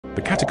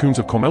The Catacombs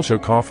of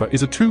Shoqafa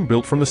is a tomb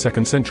built from the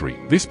 2nd century.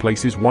 This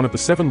place is one of the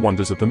 7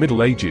 wonders of the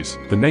Middle Ages.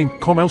 The name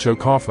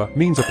Shoqafa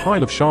means a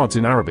pile of shards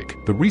in Arabic.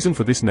 The reason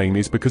for this name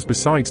is because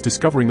besides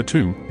discovering the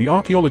tomb, the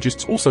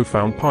archaeologists also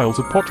found piles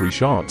of pottery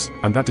shards,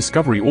 and that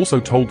discovery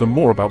also told them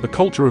more about the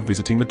culture of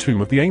visiting the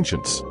tomb of the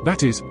ancients.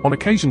 That is, on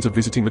occasions of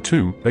visiting the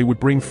tomb, they would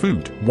bring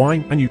food,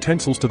 wine, and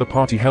utensils to the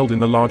party held in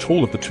the large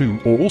hall of the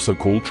tomb, or also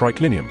called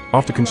triclinium.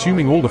 After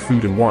consuming all the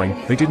food and wine,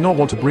 they did not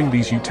want to bring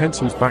these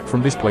utensils back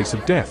from this place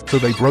of death, so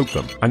they broke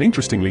them. And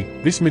interestingly,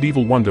 this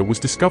medieval wonder was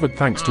discovered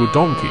thanks to a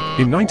donkey.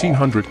 In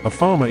 1900, a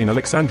farmer in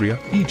Alexandria,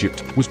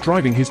 Egypt, was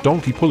driving his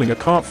donkey pulling a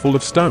cart full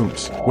of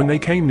stones. When they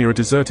came near a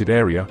deserted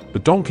area, the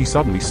donkey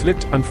suddenly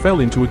slipped and fell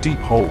into a deep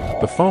hole.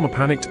 The farmer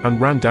panicked and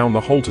ran down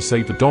the hole to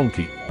save the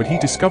donkey, but he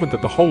discovered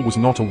that the hole was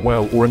not a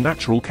well or a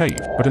natural cave,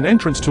 but an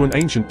entrance to an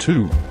ancient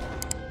tomb.